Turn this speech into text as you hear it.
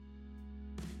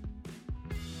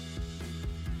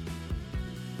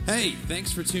Hey,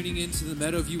 thanks for tuning in to the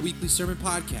Meadowview Weekly Sermon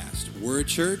Podcast. We're a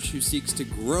church who seeks to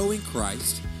grow in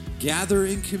Christ, gather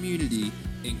in community,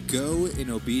 and go in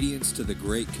obedience to the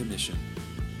Great Commission.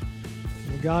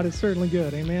 Well, God is certainly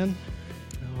good. Amen.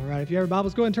 All right, if you have your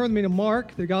Bibles, go ahead and turn with me to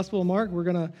Mark, the Gospel of Mark. We're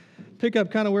going to pick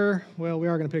up kind of where, well, we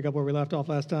are going to pick up where we left off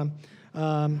last time.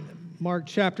 Mark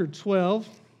chapter 12,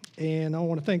 and I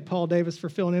want to thank Paul Davis for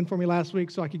filling in for me last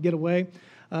week so I could get away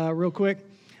real quick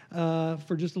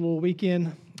for just a little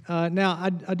weekend. Now,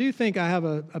 I do think I have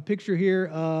a picture here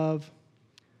of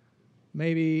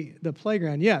maybe the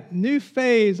playground. Yeah, new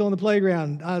phase on the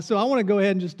playground. So I want to go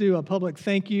ahead and just do a public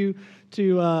thank you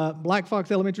to Black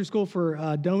Fox Elementary School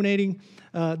for donating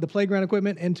the playground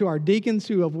equipment, and to our deacons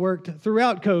who have worked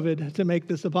throughout COVID to make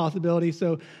this a possibility.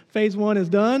 So phase one is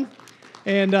done.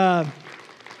 And I'm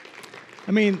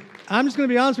just going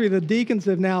to be honest with you, the deacons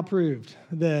have now proved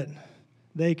that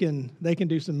they can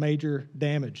do some major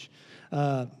damage.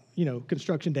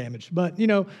 Construction damage. But,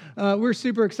 we're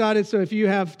super excited. So if you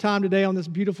have time today on this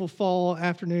beautiful fall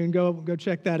afternoon, go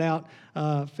check that out.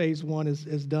 Phase one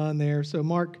is done there. So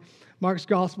Mark's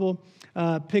Gospel,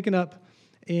 picking up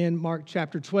in Mark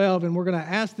chapter 12, and we're going to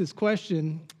ask this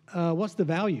question, what's the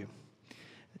value?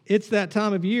 It's that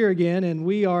time of year again, and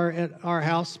we are at our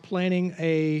house planning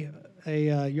a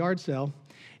yard sale.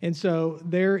 And so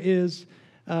there is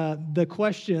the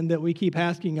question that we keep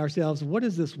asking ourselves, what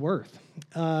is this worth?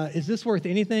 Is this worth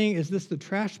anything? Is this the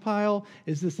trash pile?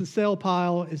 Is this the sale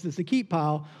pile? Is this a keep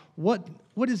pile? What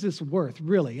is this worth,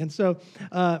 really? And so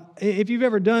if you've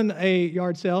ever done a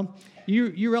yard sale,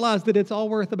 you realize that it's all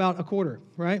worth about a quarter,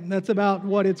 right? That's about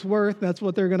what it's worth. That's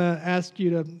what they're going to ask you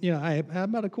to, hey, how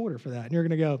about a quarter for that? And you're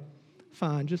going to go,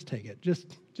 fine, just take it.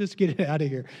 Just get it out of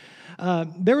here.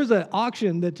 There was an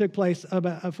auction that took place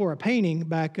for a painting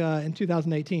back in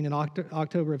 2018, in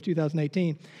October of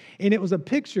 2018, and it was a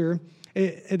picture.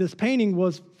 This painting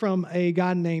was from a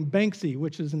guy named Banksy,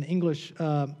 which is an English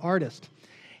artist.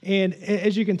 And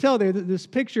as you can tell there, this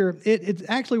picture, it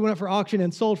actually went up for auction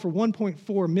and sold for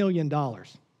 $1.4 million.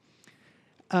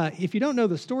 If you don't know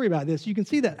the story about this, you can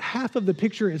see that half of the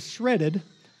picture is shredded,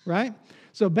 right?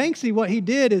 So Banksy, what he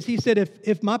did is he said,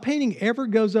 if my painting ever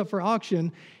goes up for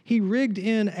auction, he rigged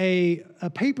in a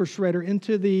paper shredder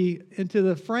into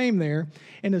the frame there,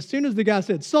 and as soon as the guy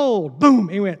said sold, boom,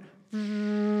 it went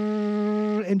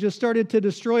and just started to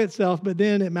destroy itself, but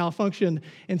then it malfunctioned,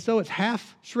 and so it's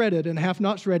half shredded and half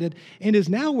not shredded, and is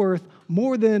now worth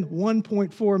more than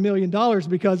 $1.4 million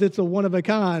because it's a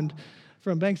one-of-a-kind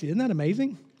from Banksy. Isn't that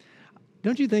amazing?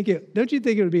 Don't you think it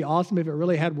would be awesome if it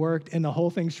really had worked and the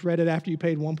whole thing shredded after you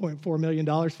paid $1.4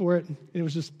 million for it? It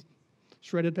was just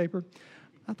shredded paper.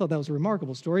 I thought that was a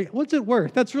remarkable story. What's it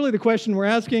worth? That's really the question we're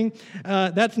asking.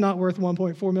 That's not worth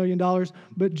 $1.4 million.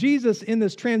 But Jesus, in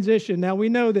this transition, now we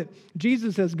know that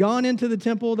Jesus has gone into the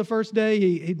temple the first day.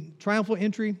 He triumphal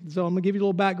entry. So I'm going to give you a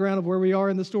little background of where we are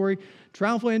in the story.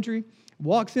 Triumphal entry.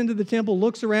 Walks into the temple,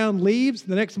 looks around, leaves.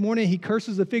 The next morning, he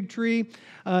curses a fig tree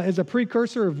as a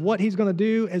precursor of what he's going to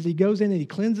do as he goes in and he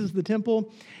cleanses the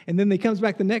temple. And then he comes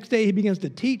back the next day, he begins to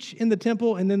teach in the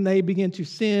temple, and then they begin to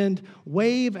send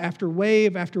wave after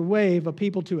wave after wave of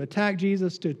people to attack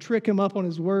Jesus, to trick him up on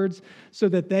his words so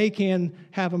that they can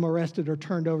have him arrested or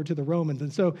turned over to the Romans.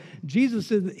 And so Jesus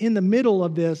is in the middle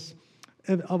of this,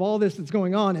 of all this that's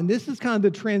going on, and this is kind of the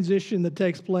transition that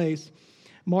takes place.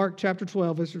 Mark chapter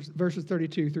 12, verses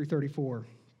 32 through 34.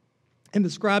 And the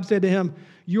scribe said to him,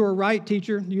 "You are right,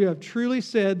 teacher. You have truly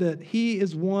said that he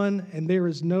is one and there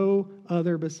is no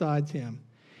other besides him.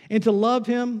 And to love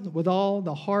him with all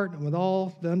the heart and with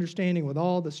all the understanding, with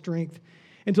all the strength,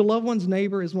 and to love one's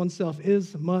neighbor as oneself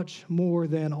is much more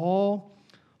than all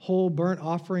whole burnt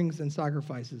offerings and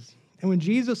sacrifices." And when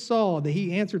Jesus saw that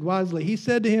he answered wisely, he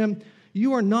said to him,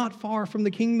 "You are not far from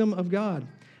the kingdom of God."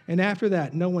 And after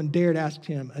that, no one dared ask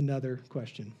him another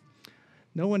question.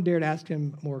 No one dared ask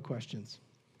him more questions.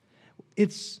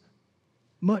 It's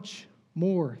much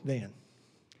more than.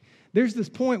 There's this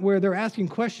point where they're asking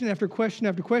question after question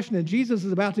after question, and Jesus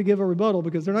is about to give a rebuttal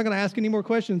because they're not going to ask any more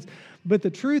questions. But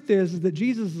the truth is that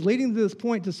Jesus is leading to this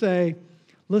point to say,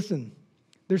 listen,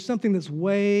 there's something that's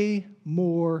way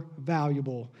more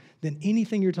valuable than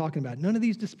anything you're talking about. None of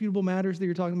these disputable matters that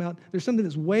you're talking about. There's something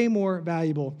that's way more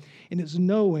valuable, and it's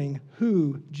knowing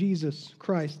who Jesus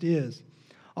Christ is.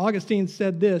 Augustine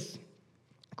said this,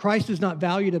 Christ is not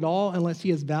valued at all unless he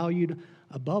is valued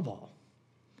above all.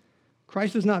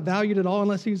 Christ is not valued at all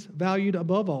unless he's valued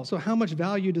above all. So how much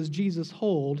value does Jesus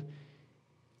hold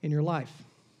in your life?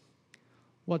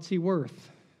 What's he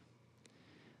worth?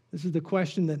 This is the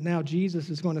question that now Jesus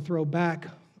is going to throw back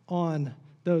on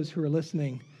those who are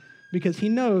listening, because he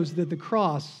knows that the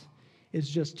cross is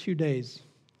just 2 days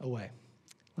away.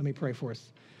 Let me pray for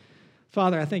us.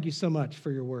 Father, I thank you so much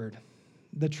for your word.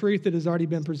 The truth that has already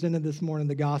been presented this morning,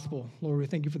 the gospel. Lord, we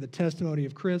thank you for the testimony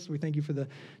of Chris. We thank you for the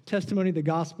testimony of the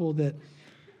gospel that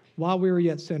while we were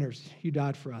yet sinners, you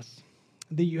died for us.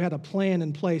 That you had a plan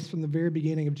in place from the very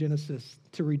beginning of Genesis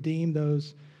to redeem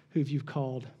those who you've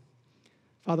called.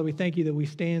 Father, we thank you that we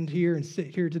stand here and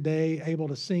sit here today able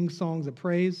to sing songs of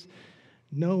praise,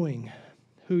 knowing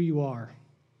who you are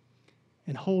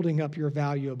and holding up your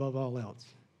value above all else.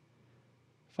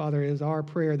 Father, it is our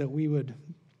prayer that we would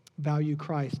value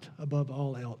Christ above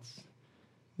all else,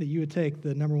 that you would take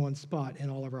the number one spot in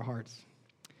all of our hearts.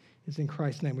 It's in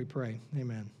Christ's name we pray.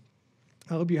 Amen.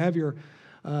 I hope you have your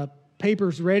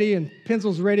papers ready and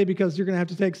pencils ready, because you're going to have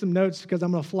to take some notes, because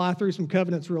I'm going to fly through some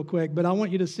covenants real quick. But I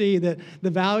want you to see that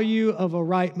the value of a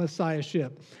right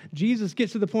messiahship. Jesus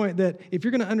gets to the point that if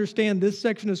you're going to understand this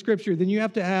section of Scripture, then you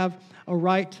have to have a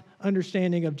right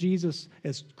understanding of Jesus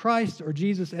as Christ or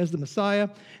Jesus as the Messiah.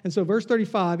 And so verse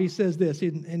 35, he says this,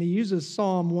 and he uses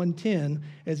Psalm 110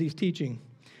 as he's teaching.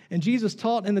 And Jesus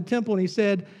taught in the temple, and he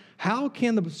said, "How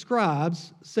can the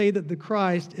scribes say that the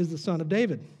Christ is the son of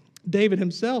David? David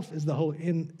himself is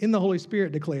in the Holy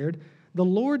Spirit declared, 'The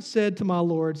Lord said to my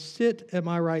Lord, sit at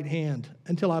my right hand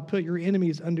until I put your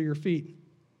enemies under your feet.'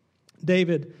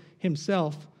 David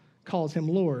himself calls him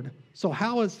Lord. So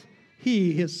how is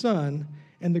he his son?"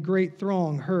 And the great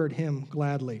throng heard him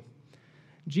gladly.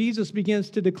 Jesus begins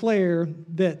to declare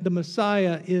that the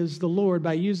Messiah is the Lord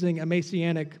by using a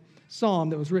messianic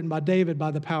psalm that was written by David by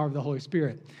the power of the Holy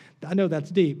Spirit. I know that's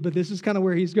deep, but this is kind of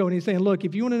where he's going. He's saying, look,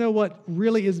 if you want to know what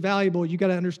really is valuable, you got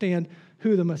to understand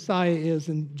who the Messiah is,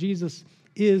 and Jesus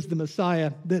is the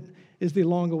Messiah that is the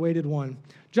long-awaited one.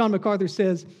 John MacArthur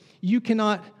says, you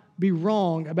cannot be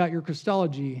wrong about your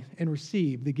Christology and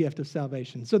receive the gift of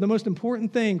salvation. So the most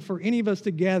important thing for any of us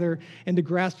to gather and to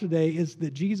grasp today is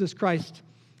that Jesus Christ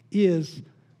is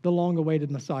the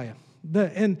long-awaited Messiah.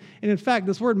 And in fact,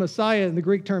 this word Messiah in the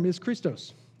Greek term is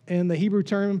Christos. And the Hebrew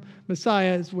term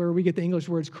Messiah is where we get the English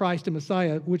words Christ and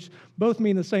Messiah, which both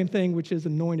mean the same thing, which is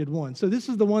anointed one. So this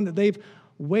is the one that they've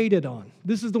waited on.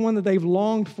 This is the one that they've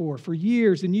longed for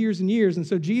years and years and years. And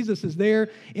so Jesus is there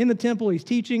in the temple. He's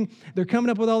teaching. They're coming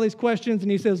up with all these questions.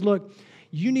 And he says, look,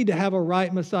 you need to have a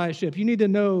right messiahship. You need to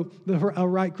know a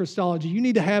right Christology. You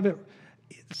need to have it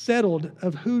settled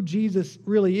of who Jesus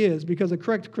really is, because a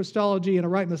correct Christology and a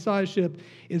right messiahship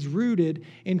is rooted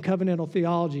in covenantal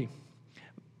theology.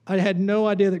 I had no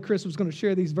idea that Chris was going to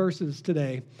share these verses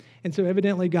today. And so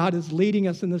evidently God is leading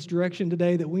us in this direction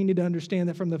today, that we need to understand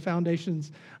that from the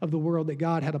foundations of the world that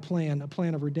God had a plan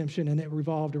of redemption, and it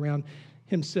revolved around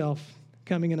himself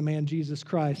coming in a man, Jesus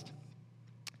Christ.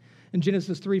 In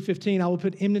Genesis 3:15, I will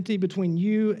put enmity between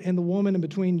you and the woman, and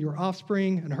between your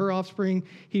offspring and her offspring.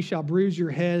 He shall bruise your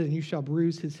head, and you shall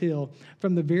bruise his heel.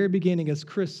 From the very beginning, as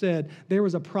Chris said, there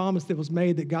was a promise that was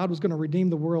made that God was going to redeem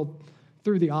the world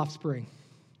through the offspring.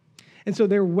 And so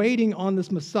they're waiting on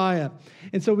this Messiah.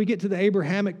 And so we get to the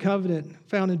Abrahamic covenant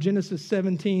found in Genesis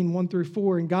 17, 1 through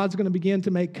 4. And God's going to begin to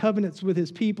make covenants with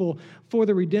his people for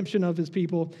the redemption of his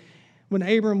people. When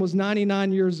Abram was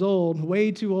 99 years old,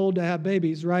 way too old to have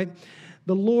babies, right?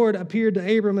 The Lord appeared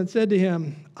to Abram and said to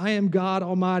him, I am God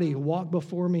Almighty. Walk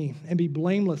before me and be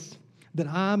blameless, that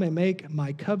I may make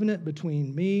my covenant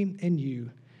between me and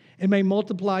you, and may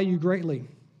multiply you greatly.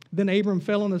 Then Abram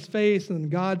fell on his face,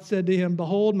 and God said to him,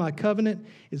 behold, my covenant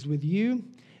is with you,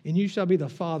 and you shall be the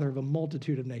father of a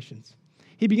multitude of nations.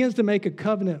 He begins to make a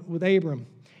covenant with Abram.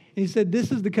 And he said, this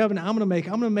is the covenant I'm going to make.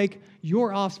 I'm going to make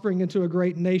your offspring into a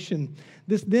great nation.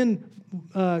 This then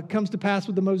comes to pass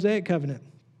with the Mosaic covenant,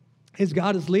 as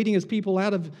God is leading his people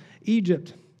out of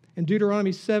Egypt. In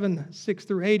Deuteronomy 7, 6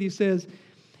 through 8, he says,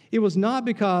 it was not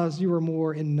because you were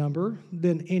more in number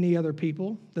than any other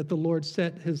people that the Lord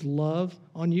set his love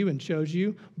on you and chose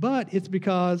you, but it's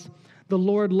because the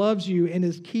Lord loves you and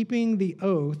is keeping the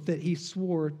oath that he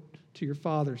swore to your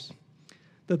fathers,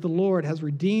 that the Lord has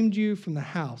redeemed you from the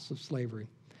house of slavery.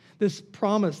 This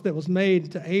promise that was made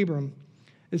to Abram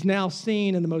is now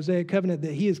seen in the Mosaic covenant,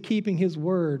 that he is keeping his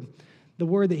word, the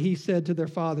word that he said to their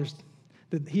fathers,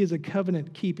 that he is a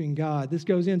covenant-keeping God. This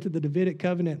goes into the Davidic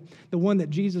covenant, the one that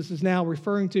Jesus is now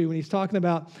referring to when he's talking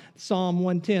about Psalm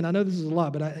 110. I know this is a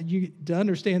lot, but to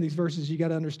understand these verses, you got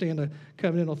to understand a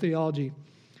covenantal theology.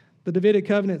 The Davidic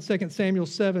covenant, 2 Samuel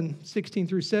 7, 16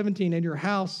 through 17, and your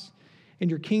house and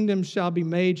your kingdom shall be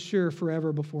made sure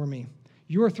forever before me.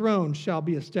 Your throne shall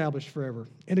be established forever.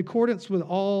 In accordance with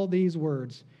all these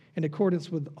words, in accordance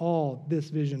with all this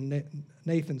vision,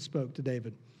 Nathan spoke to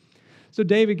David. So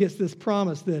David gets this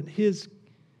promise that his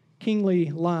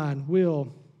kingly line will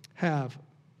have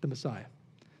the Messiah,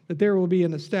 that there will be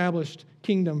an established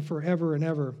kingdom forever and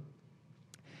ever.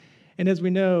 And as we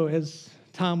know, as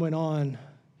time went on,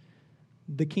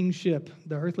 the kingship,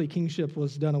 the earthly kingship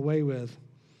was done away with,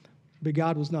 but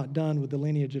God was not done with the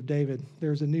lineage of David.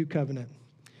 There's a new covenant.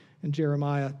 In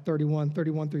Jeremiah 31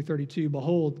 through 32,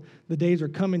 behold, the days are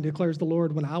coming, declares the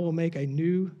Lord, when I will make a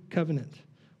new covenant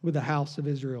with the house of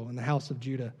Israel and the house of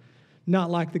Judah,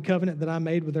 not like the covenant that I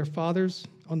made with their fathers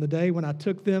on the day when I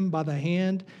took them by the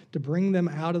hand to bring them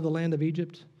out of the land of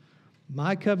Egypt.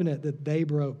 My covenant that they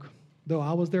broke, though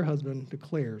I was their husband,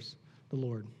 declares the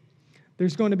Lord.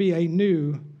 There's going to be a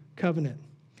new covenant,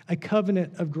 a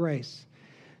covenant of grace.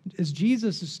 As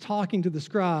Jesus is talking to the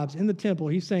scribes in the temple,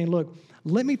 he's saying, look,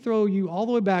 let me throw you all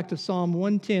the way back to Psalm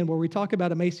 110, where we talk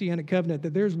about a Messianic covenant,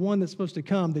 that there's one that's supposed to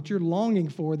come that you're longing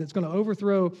for, that's going to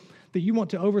overthrow, that you want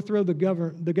to overthrow the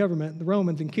government, the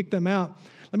Romans, and kick them out.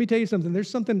 Let me tell you something. There's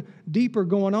something deeper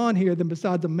going on here than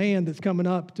besides a man that's coming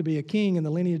up to be a king in the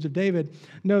lineage of David.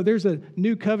 No, there's a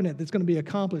new covenant that's going to be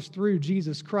accomplished through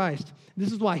Jesus Christ.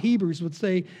 This is why Hebrews would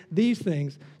say these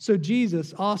things. So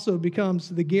Jesus also becomes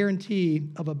the guarantee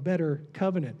of a better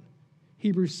covenant.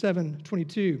 Hebrews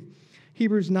 7:22.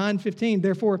 Hebrews 9:15.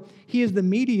 Therefore, he is the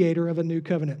mediator of a new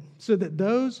covenant, so that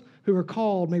those who are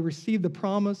called may receive the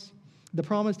promised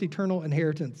eternal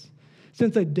inheritance,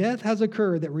 since a death has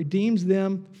occurred that redeems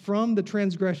them from the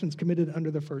transgressions committed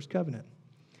under the first covenant.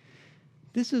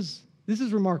 This is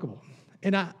remarkable.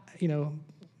 And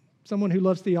someone who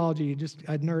loves theology,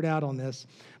 I'd nerd out on this.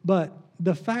 But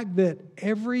the fact that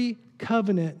every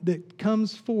covenant that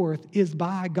comes forth is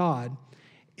by God,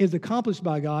 is accomplished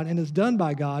by God, and is done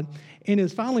by God, and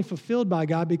is finally fulfilled by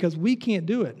God, because we can't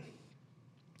do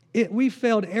it. We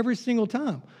failed every single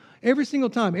time. Every single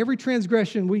time, every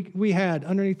transgression we had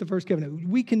underneath the first covenant,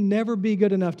 we can never be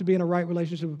good enough to be in a right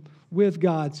relationship with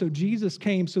God. So Jesus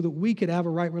came so that we could have a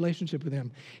right relationship with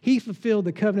him. He fulfilled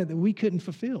the covenant that we couldn't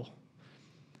fulfill.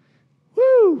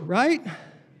 Woo, right?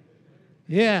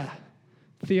 Yeah,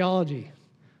 theology.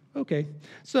 Okay,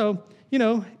 so,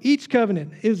 each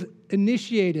covenant is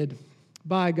initiated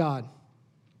by God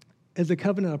as a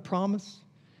covenant of promise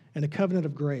and a covenant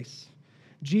of grace.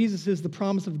 Jesus is the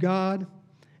promise of God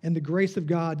and the grace of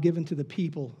God given to the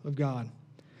people of God.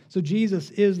 So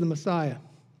Jesus is the Messiah.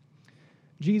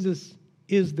 Jesus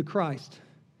is the Christ.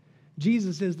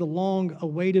 Jesus is the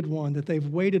long-awaited one that they've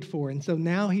waited for. And so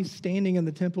now he's standing in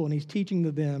the temple and he's teaching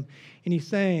to them. And he's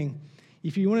saying,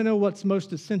 if you want to know what's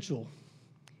most essential,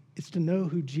 it's to know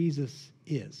who Jesus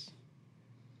is.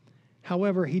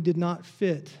 However, he did not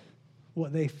fit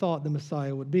what they thought the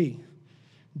Messiah would be.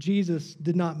 Jesus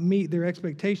did not meet their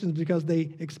expectations because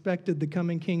they expected the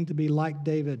coming king to be like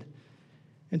David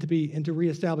and to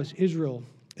reestablish Israel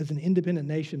as an independent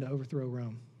nation to overthrow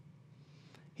Rome.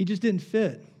 He just didn't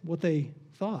fit what they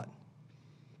thought.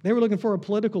 They were looking for a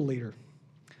political leader.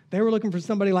 They were looking for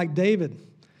somebody like David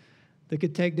that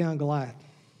could take down Goliath.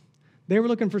 They were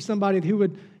looking for somebody who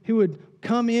would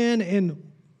come in and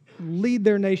lead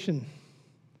their nation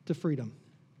to freedom.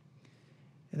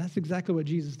 And that's exactly what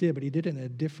Jesus did, but he did it in a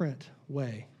different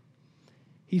way.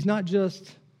 He's not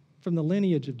just from the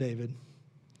lineage of David,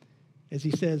 as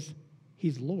he says,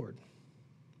 he's Lord.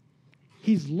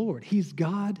 He's Lord. He's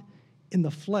God in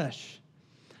the flesh.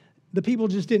 The people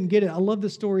just didn't get it. I love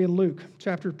this story in Luke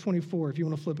chapter 24, if you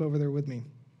want to flip over there with me.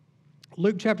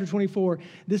 Luke chapter 24,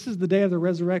 this is the day of the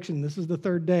resurrection. This is the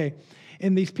third day.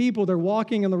 And these people, they're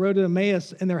walking on the road to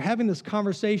Emmaus, and they're having this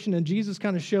conversation, and Jesus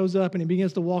kind of shows up, and he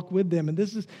begins to walk with them. And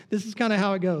this is kind of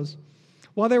how it goes.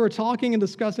 While they were talking and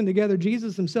discussing together,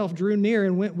 Jesus himself drew near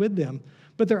and went with them,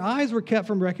 but their eyes were kept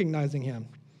from recognizing him.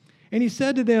 And he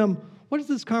said to them, what is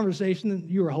this conversation that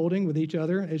you are holding with each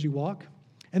other as you walk?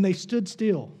 And they stood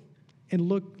still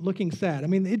and looking sad. I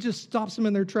mean, it just stops them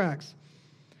in their tracks.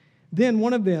 Then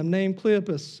one of them, named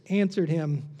Cleopas, answered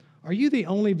him, are you the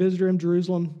only visitor in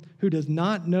Jerusalem who does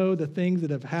not know the things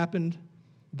that have happened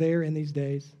there in these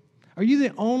days? Are you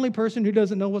the only person who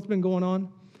doesn't know what's been going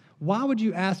on? Why would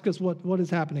you ask us what is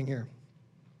happening here?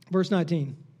 Verse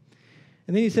 19.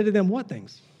 And then he said to them, what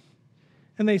things?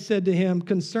 And they said to him,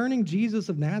 concerning Jesus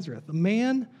of Nazareth, a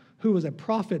man who was a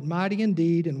prophet, mighty in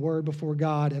deed and word before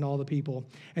God and all the people,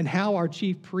 and how our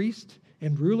chief priests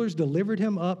and rulers delivered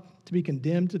him up to be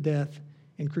condemned to death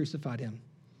and crucified him.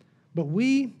 But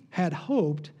we had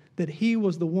hoped that he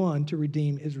was the one to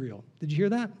redeem Israel. Did you hear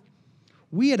that?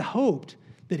 We had hoped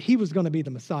that he was going to be the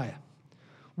Messiah.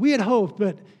 We had hoped,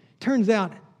 but turns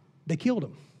out they killed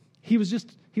him. He was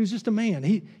just a man.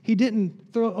 He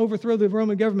didn't overthrow the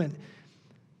Roman government.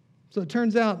 So it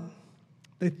turns out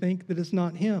they think that it's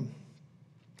not him.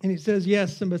 And he says,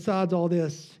 yes, and besides all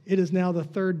this, it is now the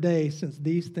third day since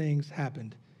these things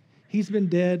happened. He's been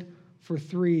dead for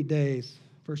 3 days.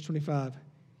 Verse 25.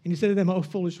 And he said to them, O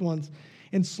foolish ones,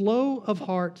 and slow of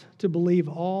heart to believe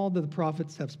all that the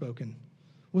prophets have spoken.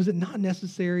 Was it not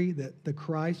necessary that the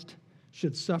Christ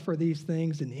should suffer these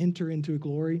things and enter into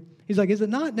glory? He's like, is it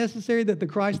not necessary that the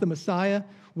Christ, the Messiah,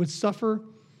 would suffer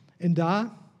and die?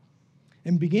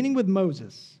 And beginning with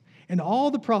Moses and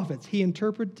all the prophets, he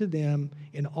interpreted to them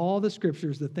in all the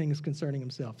scriptures the things concerning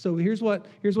himself. So here's what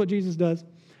Jesus does.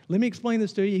 Let me explain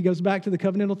this to you. He goes back to the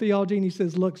covenantal theology and he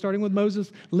says, look, starting with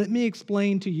Moses, let me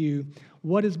explain to you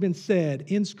what has been said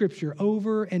in Scripture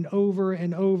over and over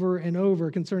and over and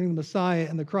over concerning the Messiah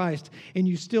and the Christ, and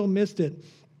you still missed it.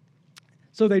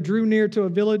 So they drew near to a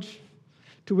village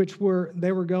to which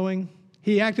they were going.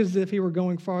 He acted as if he were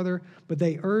going farther, but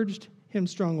they urged him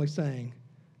strongly, saying,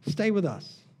 stay with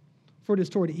us, for it is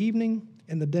toward evening,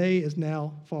 and the day is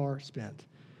now far spent.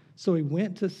 So he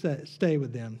went to stay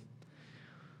with them.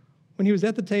 When he was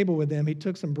at the table with them, he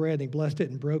took some bread, and he blessed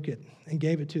it and broke it and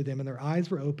gave it to them, and their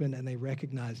eyes were opened, and they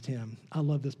recognized him. I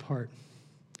love this part.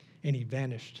 And he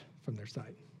vanished from their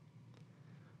sight.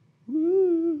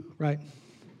 Woo! Right?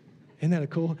 Isn't that a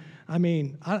cool? I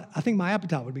mean, I think my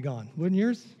appetite would be gone. Wouldn't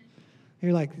yours?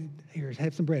 You're like, here,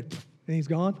 have some bread. And he's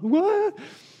gone. What?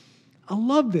 I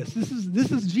love this.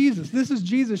 This is Jesus. This is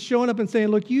Jesus showing up and saying,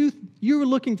 look, you were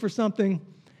looking for something,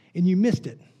 and you missed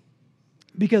it.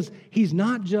 Because he's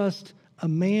not just a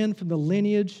man from the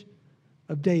lineage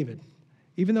of David.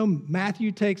 Even though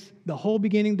Matthew takes the whole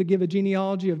beginning to give a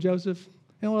genealogy of Joseph,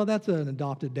 and well, that's an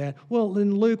adopted dad. Well,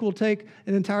 then Luke will take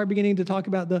an entire beginning to talk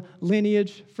about the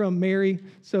lineage from Mary.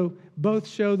 So both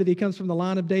show that he comes from the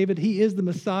line of David. He is the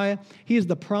Messiah. He is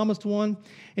the promised one.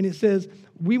 And it says,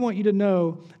 we want you to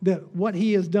know that what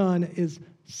he has done is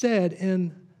said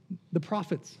in the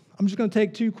prophets. I'm just going to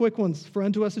take 2 quick ones. For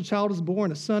unto us a child is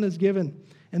born, a son is given,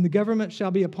 and the government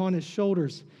shall be upon his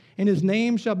shoulders. And his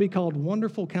name shall be called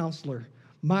Wonderful Counselor,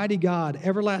 Mighty God,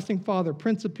 Everlasting Father,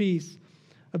 Prince of Peace.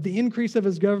 Of the increase of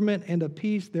his government and of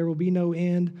peace there will be no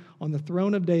end on the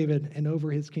throne of David and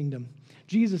over his kingdom.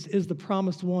 Jesus is the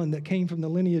promised one that came from the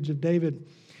lineage of David.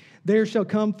 There shall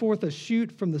come forth a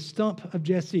shoot from the stump of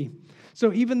Jesse.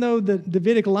 So even though the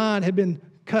Davidic line had been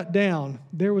cut down,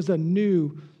 there was a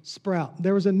new sprout.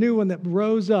 There was a new one that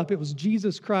rose up. It was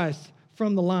Jesus Christ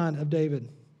from the line of David.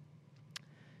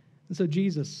 And so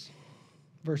Jesus,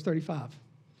 verse 35,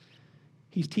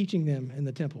 he's teaching them in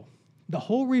the temple. The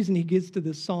whole reason he gets to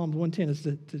this Psalm 110 is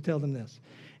to tell them this.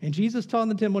 And Jesus taught in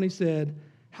the temple, and he said,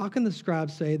 how can the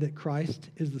scribes say that Christ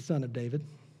is the son of David?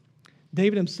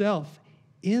 David himself,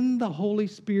 in the Holy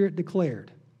Spirit, declared,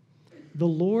 the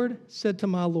Lord said to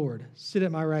my Lord, sit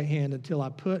at my right hand until I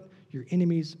put your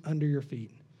enemies under your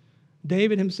feet.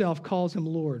 David himself calls him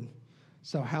Lord.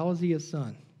 So how is he his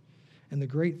son? And the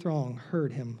great throng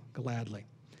heard him gladly.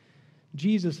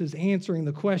 Jesus is answering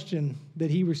the question that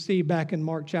he received back in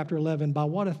Mark chapter 11, by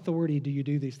what authority do you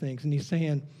do these things? And he's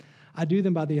saying, I do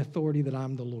them by the authority that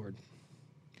I'm the Lord.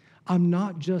 I'm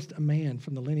not just a man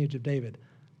from the lineage of David.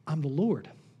 I'm the Lord.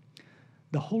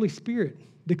 The Holy Spirit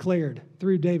declared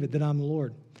through David that I'm the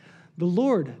Lord. The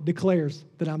Lord declares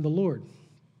that I'm the Lord.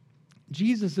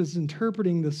 Jesus is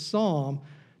interpreting the psalm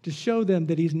to show them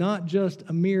that he's not just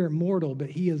a mere mortal, but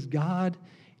he is God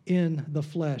in the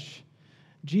flesh.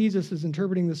 Jesus is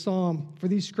interpreting the psalm for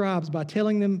these scribes by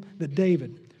telling them that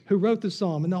David, who wrote the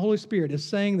psalm, and the Holy Spirit is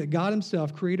saying that God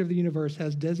himself, creator of the universe,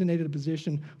 has designated a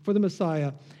position for the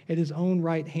Messiah at his own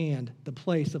right hand, the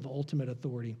place of ultimate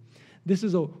authority. This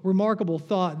is a remarkable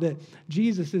thought that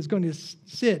Jesus is going to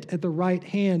sit at the right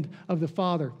hand of the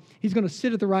Father. He's going to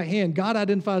sit at the right hand. God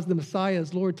identifies the Messiah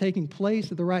as Lord, taking place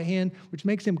at the right hand, which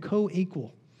makes him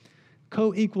co-equal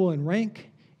in rank,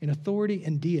 in authority,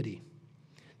 and deity.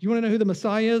 You want to know who the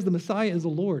Messiah is? The Messiah is the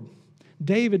Lord.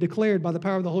 David declared by the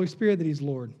power of the Holy Spirit that he's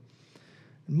Lord.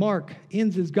 Mark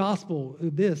ends his gospel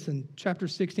with this in chapter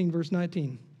 16, verse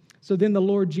 19. So then the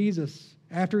Lord Jesus,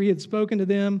 after he had spoken to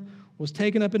them, was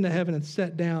taken up into heaven and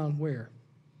set down where?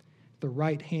 The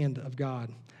right hand of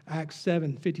God. Acts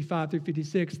 7, 55 through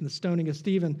 56, and the stoning of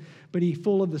Stephen. But he,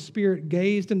 full of the Spirit,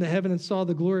 gazed into heaven and saw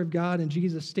the glory of God and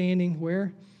Jesus standing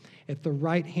where? At the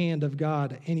right hand of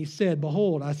God. And he said,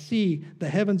 behold, I see the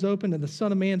heavens opened and the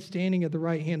Son of Man standing at the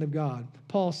right hand of God.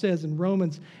 Paul says in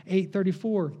Romans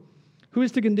 8:34, Who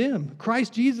is to condemn?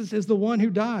 Christ Jesus is the one who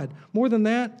died. More than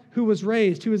that, who was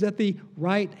raised, who is at the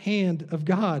right hand of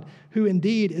God, who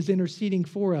indeed is interceding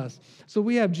for us. So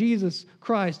we have Jesus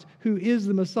Christ, who is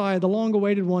the Messiah, the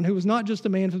long-awaited one, who was not just a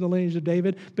man from the lineage of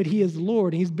David, but he is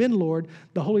Lord. He's been Lord.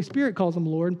 The Holy Spirit calls him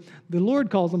Lord. The Lord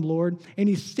calls him Lord. And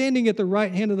he's standing at the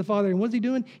right hand of the Father. And what's he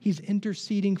doing? He's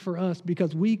interceding for us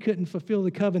because we couldn't fulfill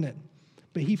the covenant,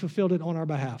 but he fulfilled it on our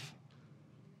behalf.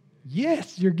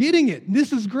 Yes, you're getting it.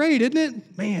 This is great, isn't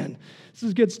it? Man, this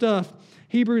is good stuff.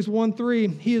 Hebrews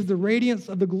 1:3, he is the radiance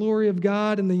of the glory of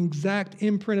God and the exact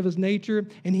imprint of his nature,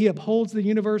 and he upholds the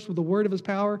universe with the word of his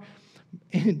power.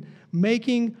 And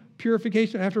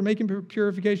after making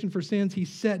purification for sins, he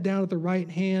sat down at the right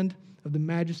hand of the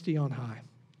majesty on high.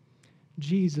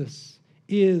 Jesus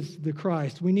is the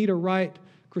Christ. We need a right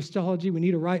Christology. We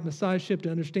need a right messiahship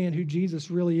to understand who Jesus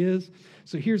really is.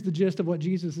 So here's the gist of what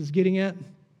Jesus is getting at.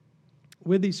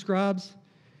 With these scribes,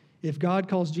 if God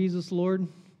calls Jesus Lord,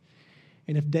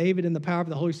 and if David in the power of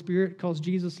the Holy Spirit calls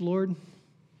Jesus Lord,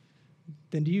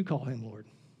 then do you call him Lord?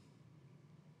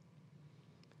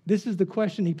 This is the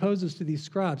question he poses to these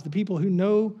scribes, the people who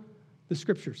know the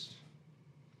Scriptures.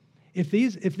 If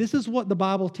this is what the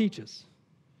Bible teaches,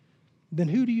 then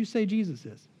who do you say Jesus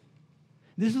is?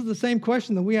 This is the same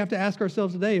question that we have to ask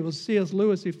ourselves today. It was C.S.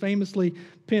 Lewis who famously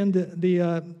penned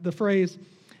the phrase,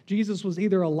 Jesus was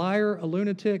either a liar, a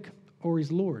lunatic, or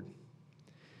he's Lord.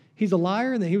 He's a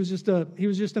liar, and he was just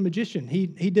a magician. He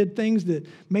did things that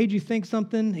made you think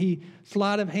something. He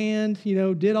sleight of hand,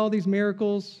 did all these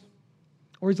miracles.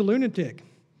 Or he's a lunatic.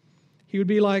 He would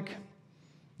be like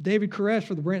David Koresh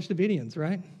for the Branch Davidians,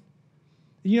 right?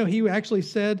 He actually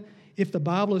said, if the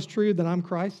Bible is true, then I'm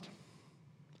Christ.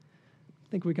 I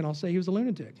think we can all say he was a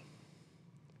lunatic.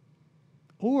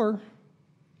 Or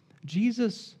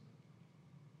Jesus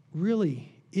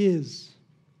really is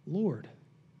Lord.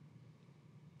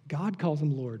 God calls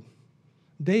him Lord.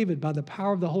 David, by the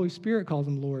power of the Holy Spirit, calls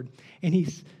him Lord.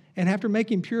 And after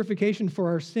making purification for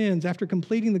our sins, after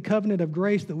completing the covenant of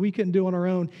grace that we couldn't do on our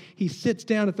own, he sits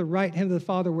down at the right hand of the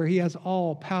Father where he has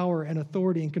all power and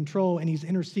authority and control, and he's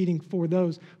interceding for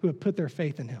those who have put their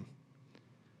faith in him.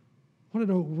 What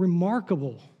a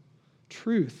remarkable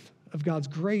truth of God's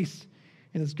grace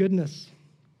and his goodness.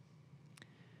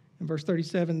 In verse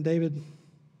 37, David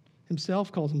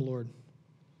himself calls him Lord.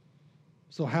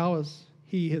 So how is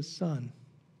he his son?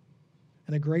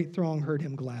 And a great throng heard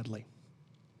him gladly.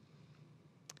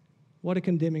 What a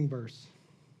condemning verse.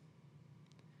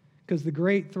 Because the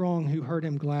great throng who heard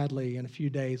him gladly in a few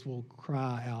days will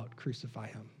cry out, crucify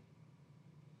him.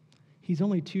 He's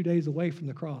only 2 days away from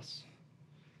the cross.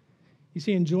 You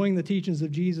see, enjoying the teachings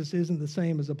of Jesus isn't the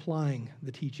same as applying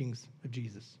the teachings of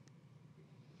Jesus.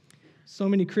 So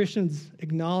many Christians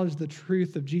acknowledge the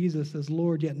truth of Jesus as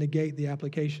Lord, yet negate the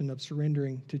application of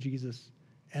surrendering to Jesus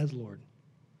as Lord.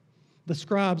 The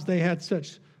scribes, they had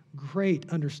such great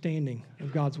understanding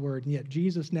of God's word, and yet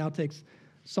Jesus now takes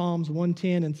Psalms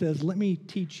 110 and says, let me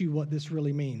teach you what this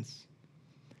really means.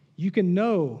 You can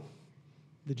know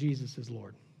that Jesus is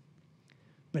Lord,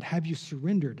 but have you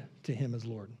surrendered to him as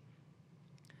Lord?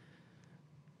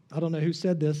 I don't know who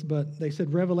said this, but they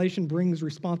said revelation brings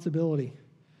responsibility.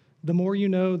 The more you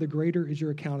know, the greater is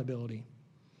your accountability.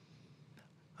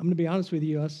 I'm going to be honest with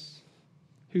you, us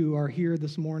who are here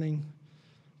this morning,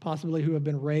 possibly who have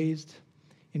been raised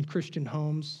in Christian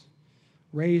homes,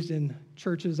 raised in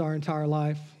churches our entire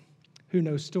life, who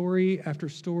know story after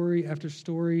story after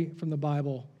story from the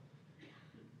Bible.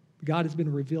 God has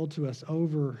been revealed to us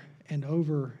over and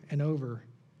over and over.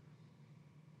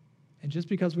 And just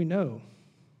because we know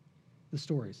the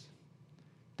stories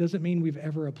doesn't mean we've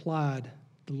ever applied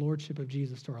the lordship of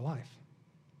Jesus to our life.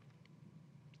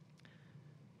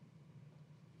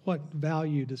 What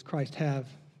value does Christ have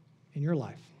in your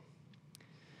life?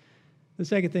 The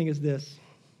second thing is this,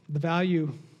 the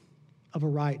value of a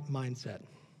right mindset.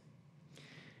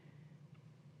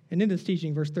 And in this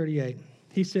teaching, verse 38,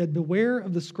 he said, beware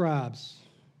of the scribes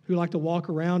who like to walk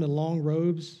around in long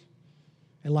robes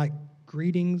and like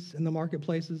greetings in the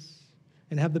marketplaces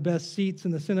and have the best seats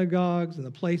in the synagogues and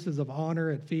the places of honor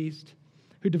at feast,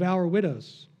 who devour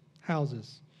widows'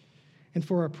 houses, and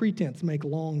for a pretense make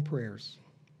long prayers.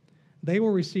 They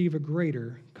will receive a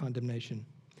greater condemnation.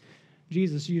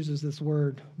 Jesus uses this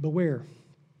word, beware.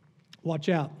 Watch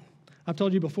out. I've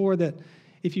told you before that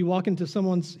if you walk into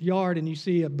someone's yard and you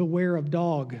see a beware of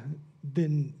dog,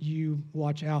 then you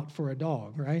watch out for a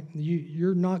dog, right?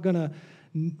 You're not going to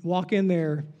walk in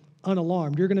there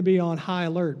unalarmed. You're going to be on high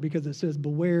alert because it says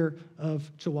beware of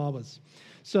chihuahuas.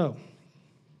 So,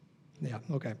 yeah,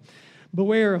 okay.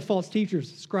 Beware of false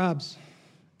teachers, scribes,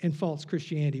 and false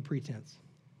Christianity pretense.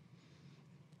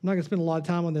 I'm not going to spend a lot of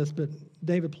time on this, but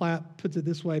David Platt puts it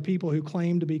this way: people who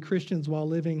claim to be Christians while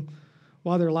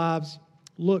their lives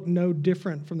look no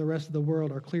different from the rest of the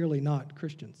world are clearly not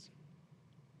Christians.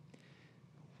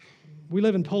 We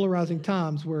live in polarizing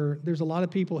times where there's a lot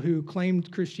of people who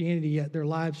claimed Christianity, yet their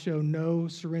lives show no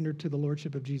surrender to the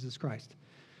Lordship of Jesus Christ.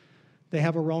 They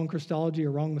have a wrong Christology, a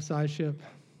wrong Messiahship.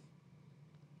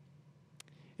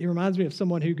 It reminds me of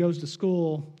someone who goes to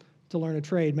school to learn a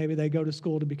trade. Maybe they go to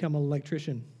school to become an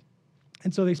electrician.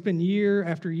 And so they spend year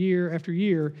after year after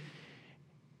year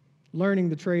learning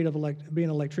the trade of being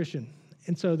an electrician.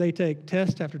 And so they take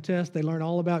test after test. They learn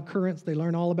all about currents. They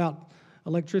learn all about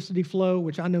electricity flow,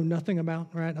 which I know nothing about,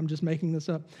 right? I'm just making this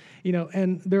up.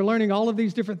 And they're learning all of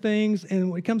these different things. And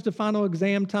when it comes to final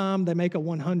exam time, they make a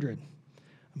 100.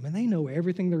 I mean, they know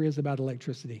everything there is about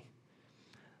electricity.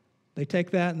 They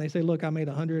take that and they say, look, I made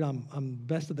 100. I'm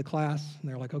best of the class. And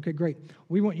they're like, okay, great.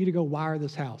 We want you to go wire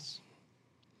this house.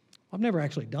 I've never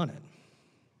actually done it.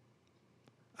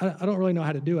 I don't really know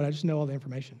how to do it. I just know all the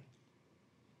information.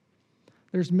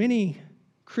 There's many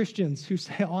Christians who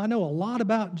say, oh, I know a lot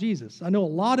about Jesus. I know a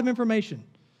lot of information.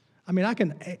 I mean, I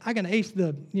can ace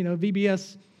the,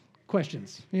 VBS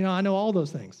questions. I know all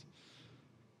those things.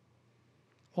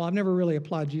 Well, I've never really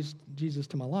applied Jesus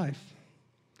to my life.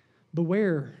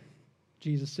 Beware,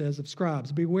 Jesus says, of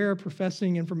scribes. Beware of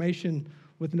professing information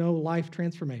with no life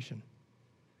transformation.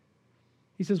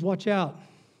 He says, watch out,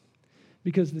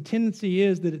 because the tendency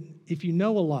is that if you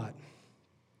know a lot,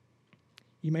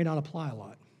 you may not apply a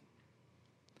lot.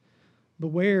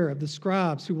 Beware of the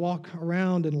scribes who walk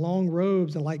around in long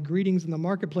robes and like greetings in the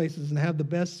marketplaces and have the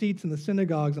best seats in the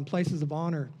synagogues and places of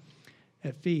honor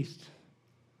at feast.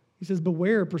 He says,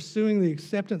 beware of pursuing the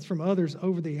acceptance from others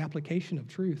over the application of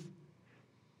truth.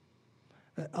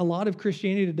 A lot of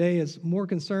Christianity today is more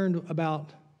concerned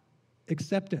about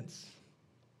acceptance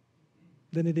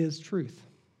than it is truth.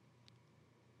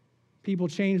 People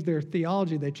change their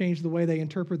theology. They change the way they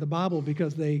interpret the Bible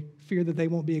because they fear that they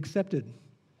won't be accepted.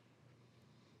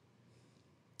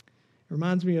 It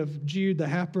reminds me of Jude, the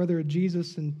half-brother of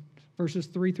Jesus, in verses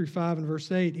 3 through 5 and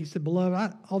verse 8. He said,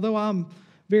 Beloved, although I'm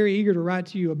very eager to write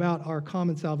to you about our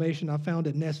common salvation, I found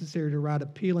it necessary to write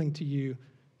appealing to you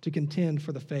to contend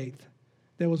for the faith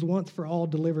that was once for all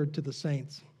delivered to the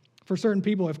saints. For certain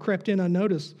people have crept in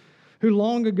unnoticed, who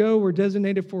long ago were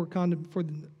designated for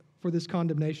this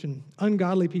condemnation,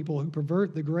 ungodly people who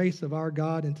pervert the grace of our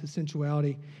God into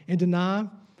sensuality and deny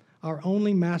our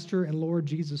only Master and Lord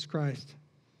Jesus Christ.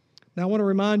 Now I want to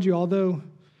remind you, although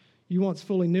you once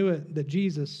fully knew it, that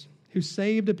Jesus, who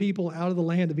saved a people out of the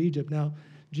land of Egypt, now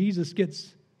Jesus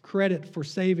gets credit for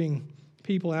saving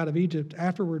people out of Egypt,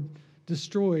 afterward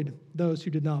destroyed those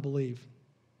who did not believe.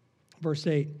 Verse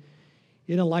 8,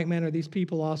 in a like manner, these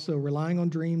people also, relying on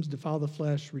dreams, defile the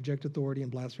flesh, reject authority,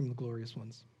 and blaspheme the glorious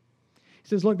ones. He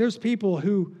says, look, there's people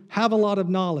who have a lot of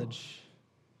knowledge,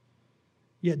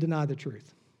 yet deny the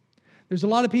truth. There's a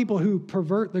lot of people who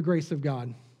pervert the grace of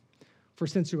God for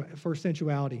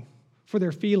sensuality, for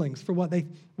their feelings, for what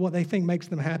they think makes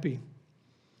them happy.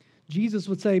 Jesus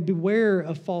would say, beware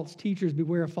of false teachers,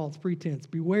 beware of false pretense,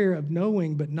 beware of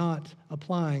knowing but not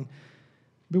applying,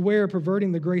 beware of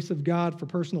perverting the grace of God for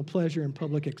personal pleasure and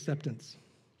public acceptance.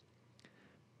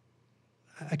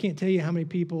 I can't tell you how many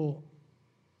people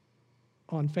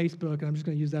on Facebook, and I'm just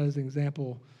going to use that as an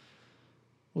example,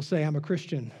 will say, I'm a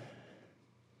Christian,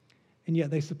 and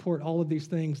yet they support all of these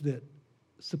things that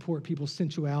support people's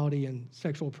sensuality and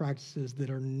sexual practices that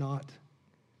are not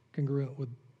congruent with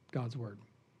God's word.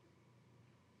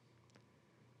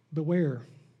 Beware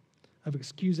of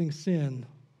excusing sin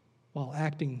while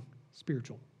acting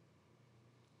spiritual.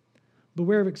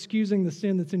 Beware of excusing the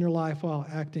sin that's in your life while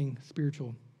acting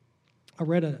spiritual. I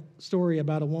read a story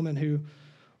about a woman who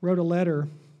wrote a letter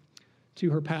to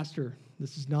her pastor.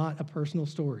 This is not a personal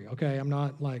story, okay? I'm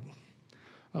not like,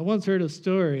 I once heard a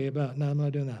story about, no, I'm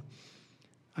not doing that.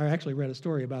 I actually read a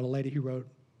story about a lady who wrote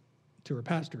to her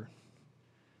pastor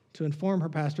to inform her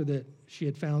pastor that she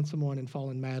had found someone and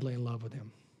fallen madly in love with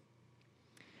him.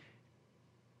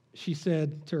 She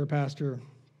said to her pastor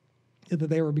that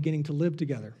they were beginning to live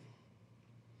together.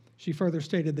 She further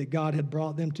stated that God had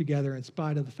brought them together in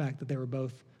spite of the fact that they were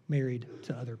both married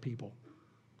to other people.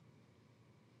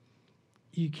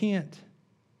 You can't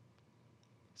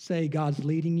say God's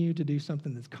leading you to do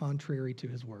something that's contrary to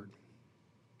his word,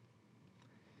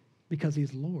 because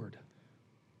he's Lord.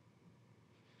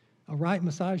 A right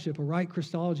messiahship, a right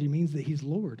Christology means that he's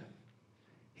Lord.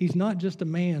 He's not just a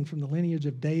man from the lineage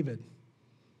of David.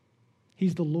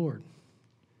 He's the Lord,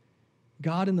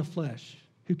 God in the flesh,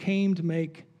 who came to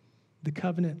make the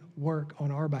covenant work on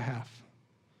our behalf.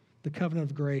 the covenant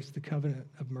of grace, the covenant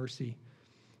of mercy.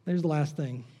 There's the last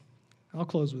thing. I'll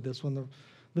close with this one,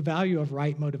 the value of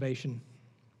right motivation.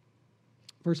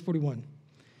 Verse 41.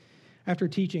 After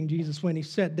teaching, Jesus went, he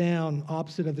sat down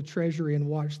opposite of the treasury and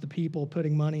watched the people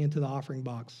putting money into the offering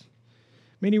box.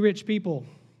 Many rich people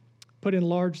put in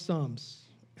large sums,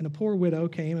 and a poor widow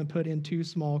came and put in 2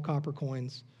 small copper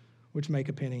coins, which make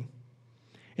a penny.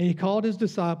 And he called his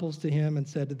disciples to him and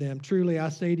said to them, "Truly I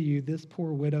say to you, this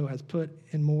poor widow has put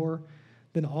in more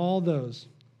than all those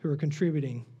who are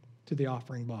contributing to the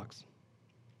offering box.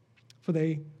 For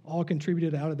they all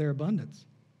contributed out of their abundance.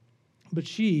 But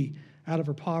she, out of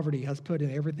her poverty, has put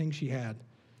in everything she had,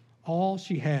 all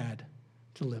she had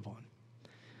to live on."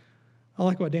 I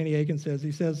like what Danny Aiken says.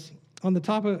 He says, on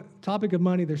the topic of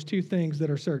money, there's 2 things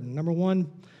that are certain. Number 1,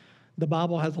 the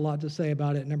Bible has a lot to say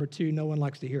about it. Number 2, no one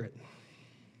likes to hear it.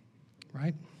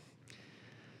 Right?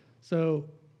 So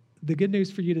the good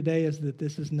news for you today is that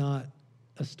this is not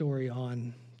a story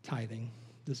on tithing.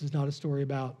 This is not a story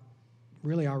about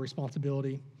really our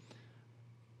responsibility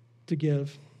to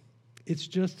give. It's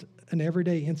just an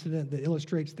everyday incident that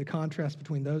illustrates the contrast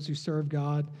between those who serve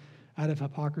God out of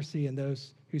hypocrisy and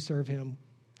those who serve him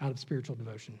out of spiritual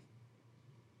devotion.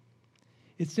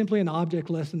 It's simply an object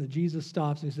lesson that Jesus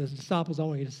stops and he says, "Disciples, I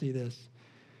want you to see this.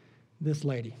 This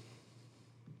lady,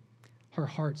 her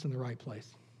heart's in the right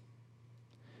place.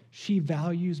 She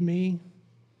values me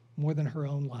more than her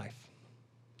own life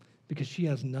because she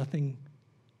has nothing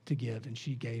to give, and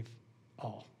she gave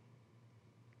all."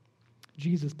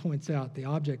 Jesus points out the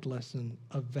object lesson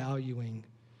of valuing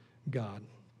God.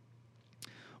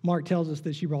 Mark tells us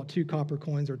that she brought 2 copper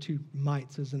coins, or 2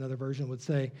 mites, as another version would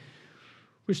say,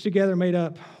 which together made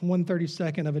up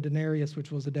 1/32 of a denarius,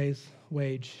 which was a day's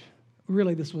wage.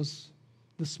 Really, this was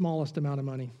the smallest amount of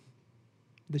money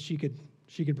that she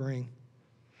could bring.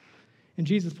 And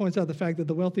Jesus points out the fact that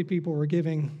the wealthy people were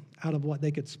giving out of what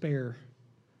they could spare,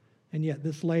 and yet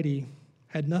this lady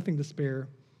had nothing to spare,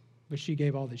 but she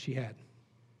gave all that she had.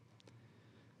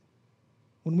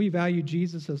 When we value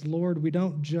Jesus as Lord, we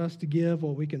don't just give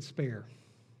what we can spare.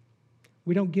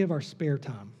 We don't give our spare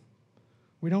time.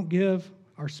 We don't give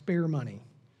our spare money.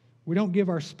 We don't give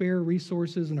our spare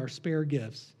resources and our spare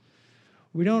gifts.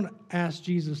 We don't ask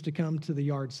Jesus to come to the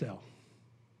yard sale.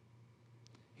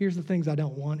 Here's the things I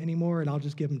don't want anymore, and I'll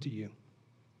just give them to you.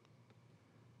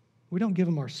 We don't give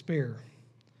him our spare.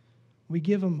 We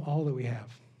give him all that we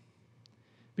have.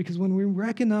 Because when we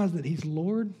recognize that he's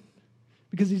Lord,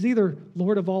 because he's either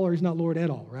Lord of all or he's not Lord at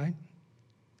all, right?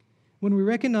 When we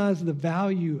recognize the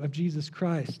value of Jesus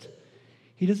Christ,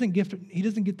 he doesn't get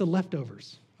the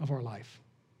leftovers of our life.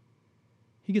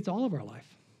 He gets all of our life.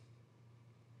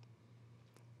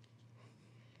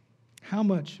 How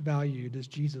much value does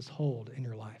Jesus hold in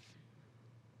your life?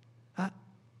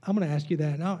 I'm going to ask you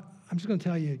that. Now, I'm just going to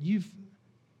tell you, you've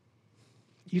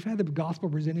had the gospel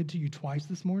presented to you twice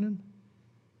this morning.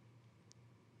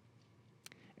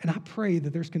 And I pray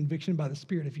that there's conviction by the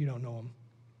Spirit if you don't know him.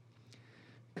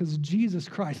 Because Jesus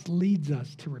Christ leads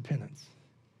us to repentance.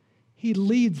 He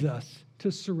leads us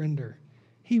to surrender.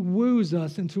 He woos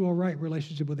us into a right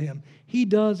relationship with him. He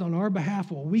does on our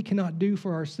behalf what we cannot do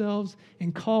for ourselves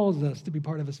and calls us to be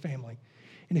part of his family.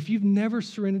 And if you've never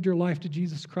surrendered your life to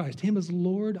Jesus Christ, him as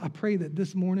Lord, I pray that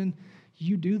this morning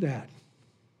you do that.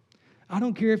 I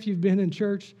don't care if you've been in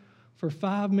church for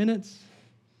 5 minutes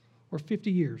or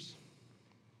 50 years.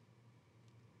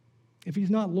 If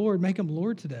he's not Lord, make him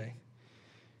Lord today.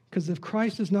 Because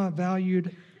Christ is not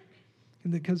valued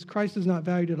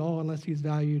at all unless he's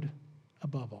valued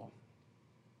above all.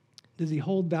 Does he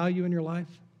hold value in your life?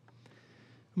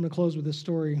 I'm going to close with this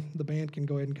story. The band can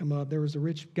go ahead and come up. There was a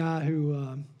rich guy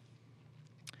who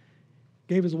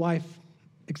gave his wife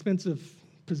expensive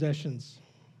possessions,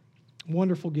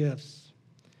 wonderful gifts.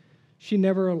 She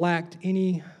never lacked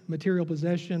any material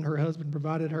possession. Her husband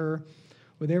provided her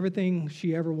with everything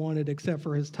she ever wanted except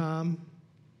for his time,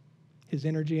 his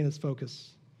energy, and his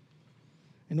focus.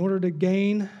 In order to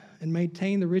gain and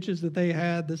maintain the riches that they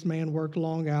had, this man worked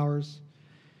long hours.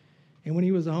 And when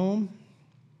he was home,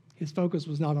 his focus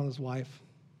was not on his wife.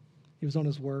 He was on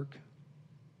his work.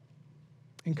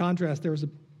 In contrast, there was a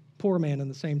poor man in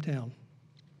the same town.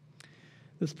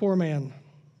 This poor man,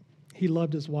 he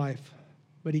loved his wife,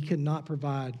 but he could not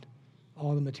provide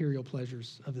all the material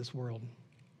pleasures of this world.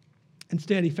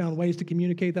 Instead, he found ways to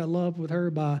communicate that love with her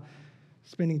by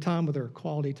spending time with her,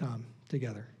 quality time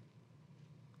together.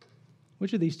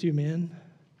 Which of these 2 men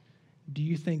do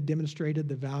you think demonstrated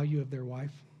the value of their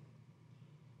wife?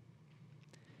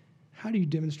 How do you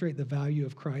demonstrate the value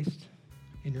of Christ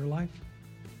in your life?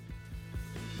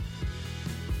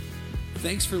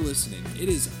 Thanks for listening. It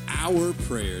is our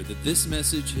prayer that this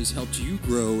message has helped you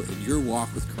grow in your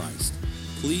walk with Christ.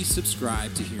 Please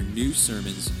subscribe to hear new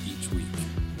sermons each week.